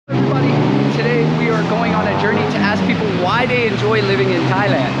going on a journey to ask people why they enjoy living in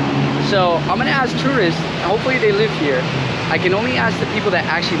Thailand. So I'm gonna ask tourists, hopefully they live here. I can only ask the people that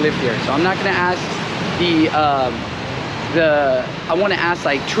actually live here. So I'm not gonna ask I wanna ask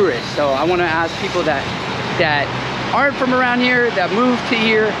like tourists. So I wanna ask people that aren't from around here, that moved to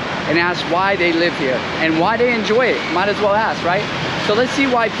here, and ask why they live here and why they enjoy it. Might as well ask, right? So let's see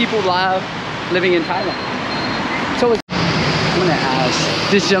why people love living in Thailand. So I'm gonna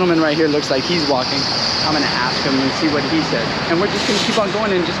ask, this gentleman right here looks like he's walking. I'm gonna ask him and see what he says. And we're just gonna keep on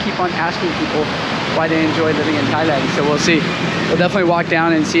going and just keep on asking people why they enjoy living in Thailand. So we'll see. We'll definitely walk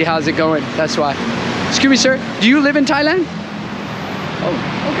down and see how's it going. That's why. Excuse me, sir. Do you live in Thailand? Oh,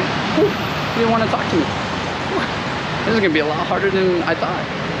 okay, cool. You didn't want to talk to me. This is gonna be a lot harder than I thought.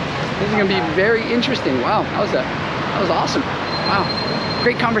 This is gonna be very interesting. Wow, that was awesome. Wow,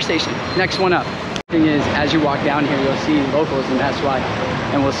 great conversation. Next one up. Thing is, as you walk down here, you'll see locals, and that's why.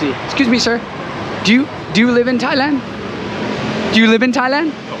 And we'll see. Excuse me, sir. Do you live in Thailand? Do you live in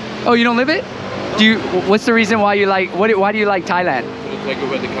Thailand? No. Oh, you don't live it? What's the reason why you like? Why do you like Thailand? We'll take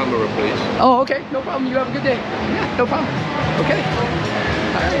over the camera, please. Oh, okay, no problem. You have a good day. Yeah, no problem. Okay.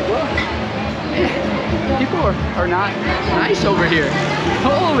 All right. Well, man, people are not nice over here.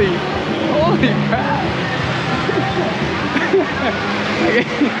 Holy crap.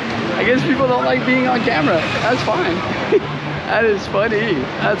 I guess people don't like being on camera. That's fine. That is funny.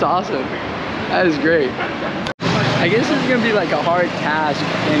 That's awesome. That is great. I guess this is gonna be like a hard task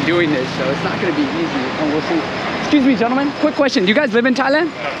in doing this, so it's not gonna be easy, and we'll see. Excuse me, gentlemen. Quick question. Do you guys live in Thailand?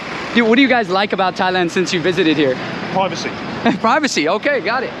 What do you guys like about Thailand since you visited here? Privacy. Privacy. Okay,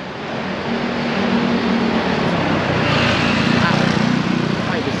 got it.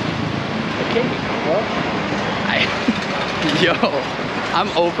 Privacy. Okay. Well, yo, I'm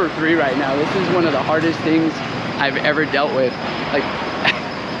 0 for 3 right now. This is one of the hardest things I've ever dealt with. Like,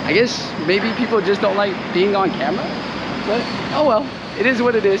 I guess maybe people just don't like being on camera, but oh well, it is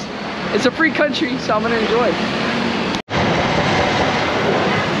what it is. It's a free country, so I'm gonna enjoy it.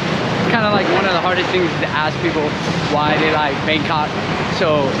 Kind of like one of the hardest things is to ask people why they like Bangkok.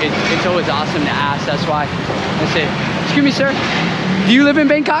 So it's always awesome to ask. That's why I say, excuse me, sir, do you live in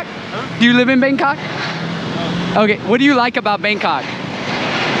Bangkok? Huh? Do you live in Bangkok? No. Okay, what do you like about Bangkok?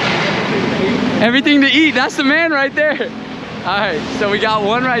 Everything to eat. That's the man right there. All right, so we got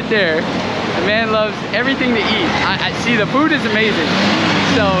one right there. The man loves everything to eat. I see the food is amazing.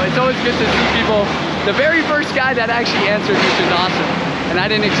 So it's always good to see people. The very first guy that actually answered, which is awesome. And I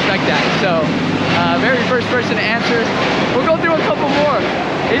didn't expect that. So very first person to answer. We'll go through a couple more.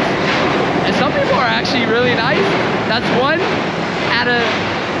 Some people are actually really nice. That's 1 out of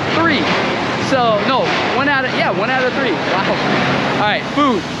 3. So no, 1 out of 3. Wow. All right,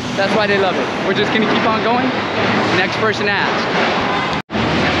 food. That's why they love it. We're just gonna keep on going. Next person to ask.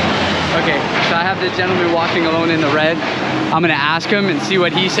 Okay, so I have this gentleman walking alone in the red. I'm gonna ask him and see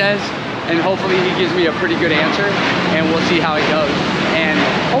what he says, and hopefully he gives me a pretty good answer, and we'll see how it goes. And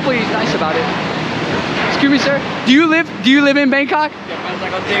hopefully he's nice about it. Excuse me, sir. Do you live in Bangkok?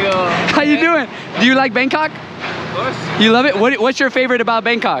 How you doing? Do you like Bangkok? Of course. You love it? What's your favorite about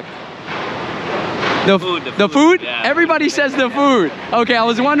Bangkok? The food? The food? Yeah. Everybody says the food. Okay, I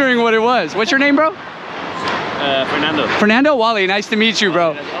was wondering what it was. What's your name, bro? Fernando. Fernando? Wally, nice to meet you,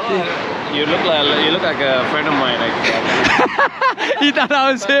 bro. Oh, you look like a friend of mine. He thought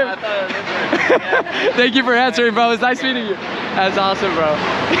I was him. Thank you for answering, bro. It was nice meeting you. That's awesome, bro.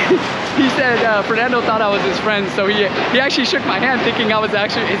 He said Fernando thought I was his friend, so he actually shook my hand thinking I was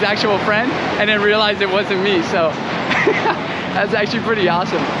actually his actual friend, and then realized it wasn't me. So that's actually pretty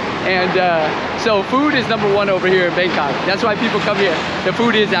awesome. And so food is #1 over here in Bangkok. That's why people come here. The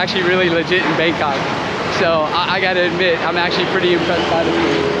food is actually really legit in Bangkok. So I gotta admit, I'm actually pretty impressed by the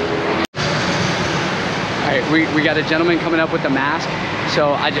food. All right, we got a gentleman coming up with a mask.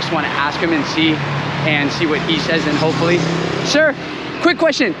 So I just want to ask him and see what he says, and hopefully. Sir, quick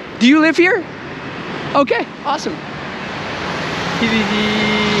question. Do you live here? Okay, awesome.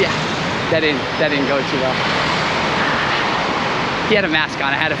 Yeah, that didn't go too well. He had a mask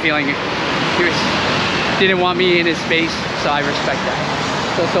on. I had a feeling he didn't want me in his space, so I respect that.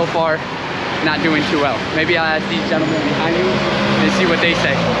 So far, not doing too well. Maybe I'll ask these gentlemen behind me and see what they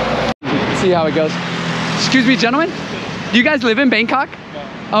say. See how it goes. Excuse me, gentlemen. Do you guys live in Bangkok?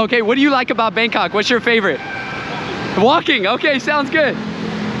 No. Okay, what do you like about Bangkok? What's your favorite? Walking. Okay, sounds good.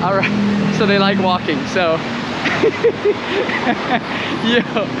 All right, so they like walking. So,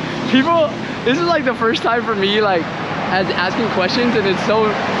 yo, people, this is like the first time for me, like, as asking questions, and it's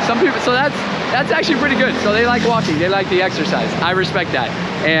so, some people, so that's actually pretty good. So they like walking, they like the exercise. I respect that,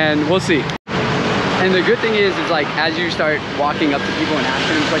 and we'll see. And the good thing is like, as you start walking up to people and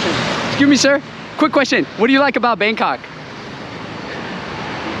asking them questions, excuse me, sir, quick question. What do you like about Bangkok?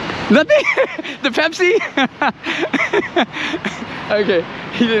 Nothing? The Pepsi? Okay,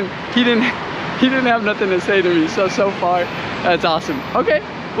 he didn't have nothing to say to me, so far, that's awesome. Okay,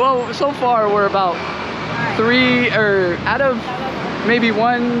 well, so far we're about out of maybe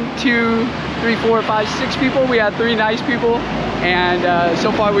 1, 2, 3, 4, 5, 6 people, we had 3 nice people, and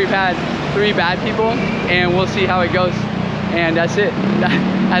so far we've had 3 bad people, and we'll see how it goes. And that's it.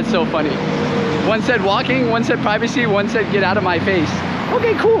 That's so funny. One said walking, one said privacy, one said get out of my face.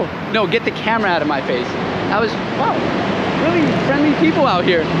 Okay, cool. No, get the camera out of my face. That was, wow, really friendly people out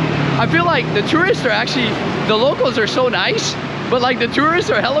here. I feel like the tourists are actually, the locals are so nice, but like the tourists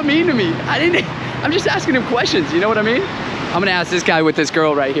are hella mean to me. I'm just asking them questions, you know what I mean? I'm gonna ask this guy with this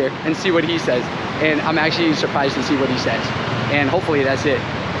girl right here and see what he says. And I'm actually surprised to see what he says. And hopefully that's it.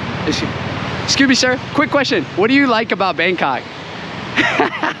 Excuse me, sir, quick question. What do you like about Bangkok?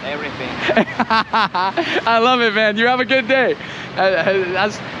 Everything. I love it, man. You have a good day.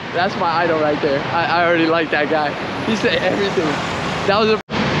 That's my idol right there. I already like that guy. He said everything.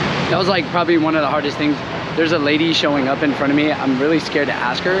 That was like probably one of the hardest things. There's a lady showing up in front of me. I'm really scared to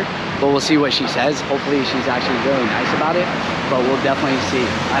ask her, but we'll see what she says. Hopefully she's actually really nice about it, but we'll definitely see.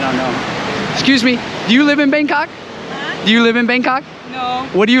 I don't know. Excuse me, do you live in Bangkok? Huh? Do you live in Bangkok? No.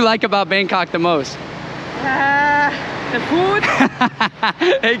 What do you like about Bangkok the most? The food.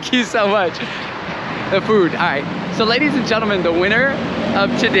 Thank you so much. The food. All right. So ladies and gentlemen, the winner of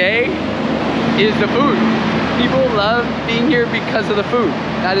today is the food. People love being here because of the food.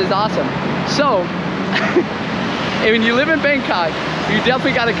 That is awesome. So when you live in Bangkok, you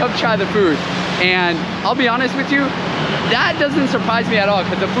definitely got to come try the food. And I'll be honest with you, that doesn't surprise me at all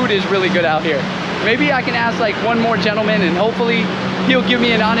because the food is really good out here. Maybe I can ask like one more gentleman and hopefully he'll give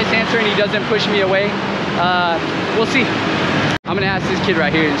me an honest answer and he doesn't push me away. We'll see. I'm gonna ask this kid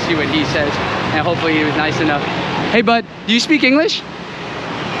right here and see what he says, and hopefully he was nice enough. Hey bud, do you speak English?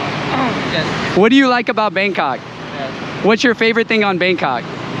 Yes. What do you like about Bangkok? Yes. What's your favorite thing on Bangkok?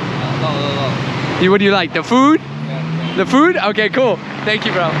 No. What do you like? The food? Yes. The food? Okay, cool. Thank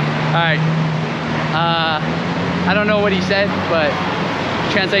you, bro. All right. I don't know what he said, but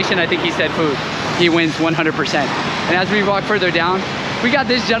translation, I think he said food. He wins 100%. And as we walk further down, we got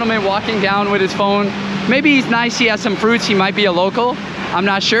this gentleman walking down with his phone. Maybe he's nice, he has some fruits, he might be a local. I'm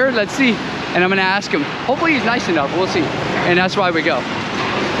not sure, let's see. And I'm gonna ask him. Hopefully he's nice enough, we'll see. And that's why we go.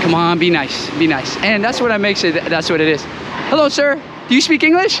 Come on, be nice, be nice. And that's what I make sure that's what it is. Hello, sir. Do you speak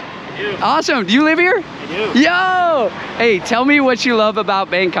English? I do. Awesome, do you live here? I do. Yo! Hey, tell me what you love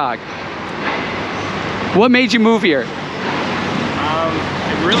about Bangkok. What made you move here?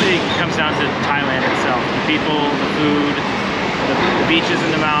 It really comes down to Thailand itself. The people, the food, the beaches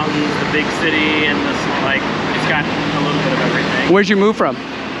and the mountains, the big city, and like it's got a little bit of everything. Where'd you move from?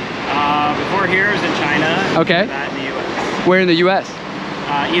 Before here, I was in China. Okay. That in the U.S. Where in the U.S.?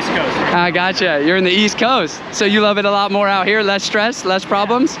 East Coast. Right? I gotcha. You're in the East Coast. So you love it a lot more out here, less stress, less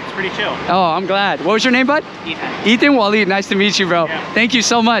problems? Yeah, it's pretty chill. Oh, I'm glad. What was your name, bud? Ethan. Ethan Waleed, nice to meet you, bro. Yeah. Thank you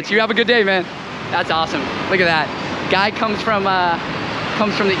so much. You have a good day, man. That's awesome. Look at that. Guy comes from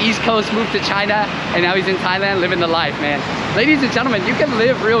the East Coast, moved to China, and now he's in Thailand living the life, man. Ladies and gentlemen, you can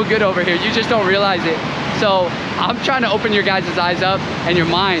live real good over here. You just don't realize it. So I'm trying to open your guys' eyes up and your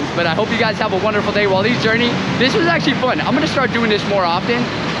minds, but I hope you guys have a wonderful day while these journey. This was actually fun. I'm gonna start doing this more often,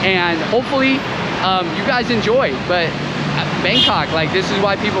 and hopefully you guys enjoy. But Bangkok, like, this is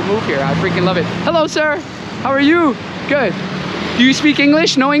why people move here. I freaking love it. Hello, sir. How are you? Good. Do you speak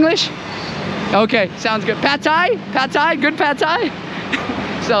English? No English? Okay, sounds good. Pad Thai? Pad Thai? Good Pad Thai?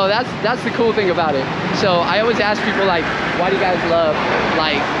 So that's the cool thing about it. So I always ask people, like, why do you guys love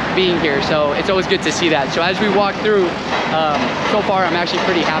like being here? So it's always good to see that. So as we walk through, so far I'm actually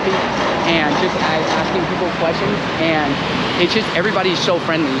pretty happy, and just asking people questions, and it's just everybody's so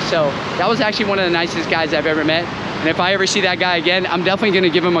friendly. So that was actually one of the nicest guys I've ever met. And if I ever see that guy again, I'm definitely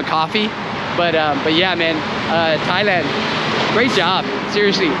gonna give him a coffee. But yeah, man, Thailand, great job.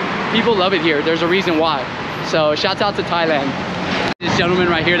 Seriously, people love it here. There's a reason why. So shouts out to Thailand. This gentleman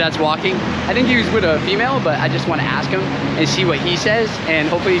right here that's walking, I think he was with a female, but I just want to ask him and see what he says, and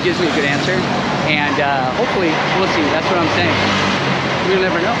hopefully he gives me a good answer, and hopefully we'll see. That's what I'm saying. We'll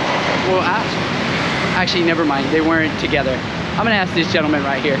never know. We'll ask. Actually, never mind, they weren't together. I'm gonna ask this gentleman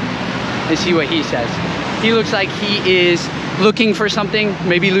right here and see what he says. He looks like he is looking for something,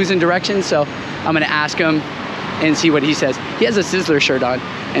 maybe losing direction, so I'm gonna ask him and see what he says. He has a Sizzler shirt on,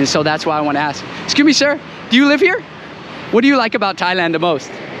 and so that's why I want to ask. Excuse me, sir, do you live here? What do you like about Thailand the most?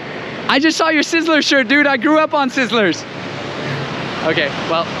 I just saw your Sizzler shirt, dude. I grew up on Sizzlers. Okay,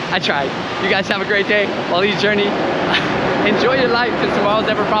 well, I tried. You guys have a great day while you journey. Enjoy your life because tomorrow's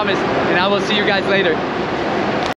never promised. And I will see you guys later.